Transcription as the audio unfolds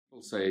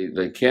Say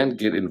they can't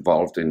get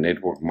involved in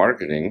network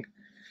marketing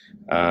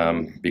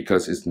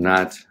because it's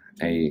not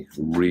a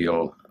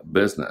real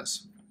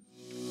business.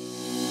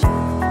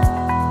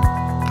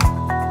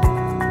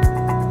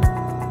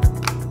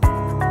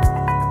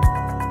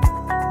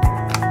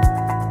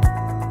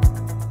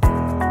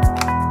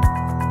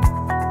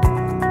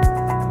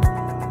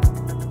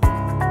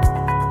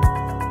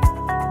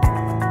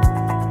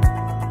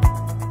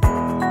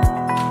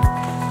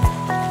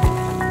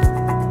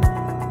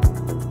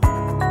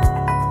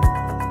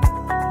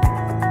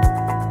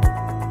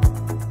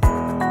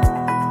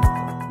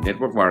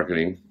 Network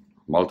marketing,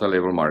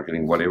 multi-level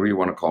marketing, whatever you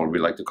want to call it, we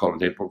like to call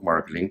it network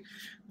marketing,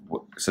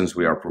 since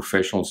we are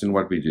professionals in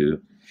what we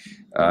do,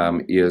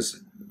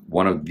 is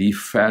one of the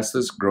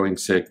fastest growing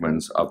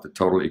segments of the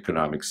total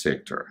economic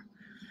sector.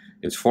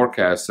 It's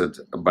forecasted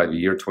by the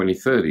year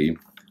 2030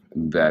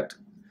 that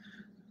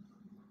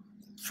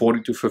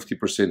 40 to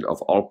 50%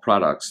 of all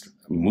products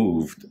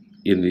moved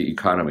in the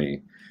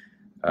economy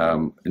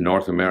in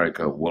North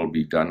America will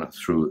be done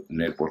through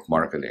network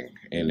marketing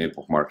and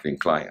network marketing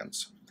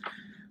clients.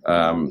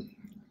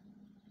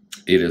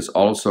 It is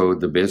also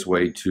the best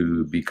way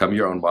to become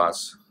your own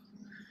boss,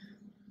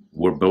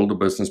 or build a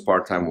business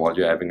part-time while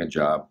you're having a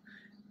job,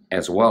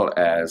 as well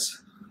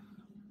as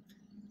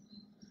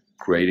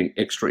creating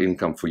extra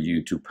income for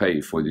you to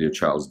pay for your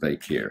child's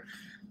daycare,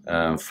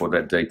 for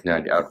that date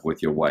night out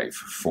with your wife,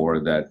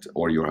 for that,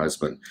 or your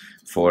husband,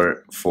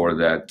 for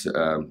that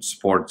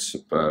sports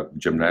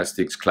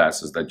gymnastics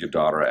classes that your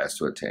daughter has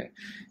to attend,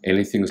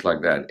 anything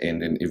like that.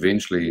 And then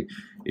eventually,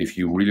 if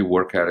you really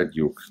work at it,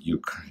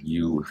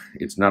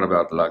 it's not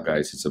about luck,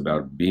 guys. It's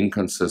about being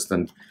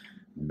consistent,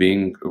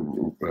 being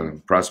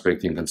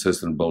prospecting,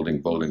 consistent,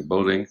 building.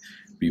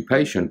 Be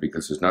patient,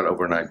 because it's not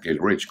overnight get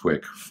rich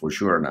quick, for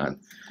sure not.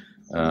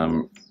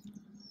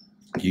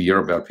 You hear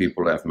about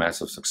people that have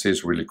massive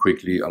success really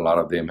quickly. A lot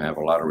of them have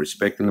a lot of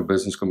respect in the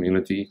business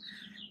community,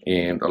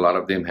 and a lot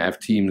of them have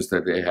teams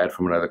that they had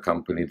from another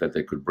company that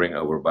they could bring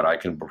over. But I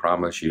can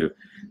promise you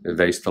that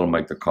they still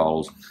make the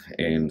calls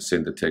and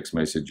send the text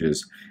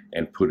messages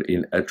and put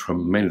in a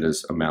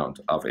tremendous amount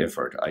of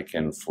effort. I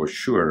can for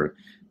sure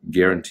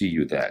guarantee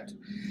you that.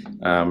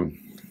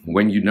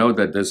 When you know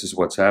that this is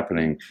what's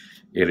happening,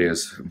 it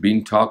is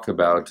being talked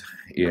about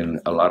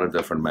in a lot of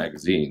different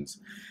magazines.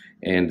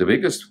 And the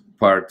biggest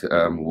part,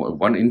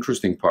 one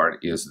interesting part,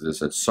 is this,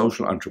 that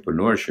social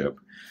entrepreneurship,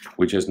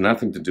 which has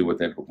nothing to do with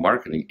network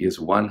marketing, is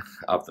one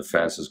of the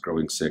fastest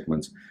growing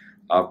segments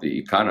of the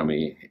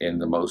economy and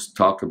the most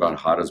talked about,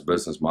 hottest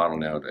business model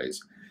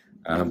nowadays.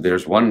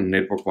 There's one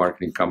network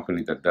marketing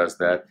company that does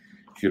that.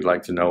 If you'd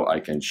like to know, I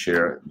can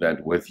share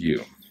that with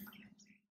you.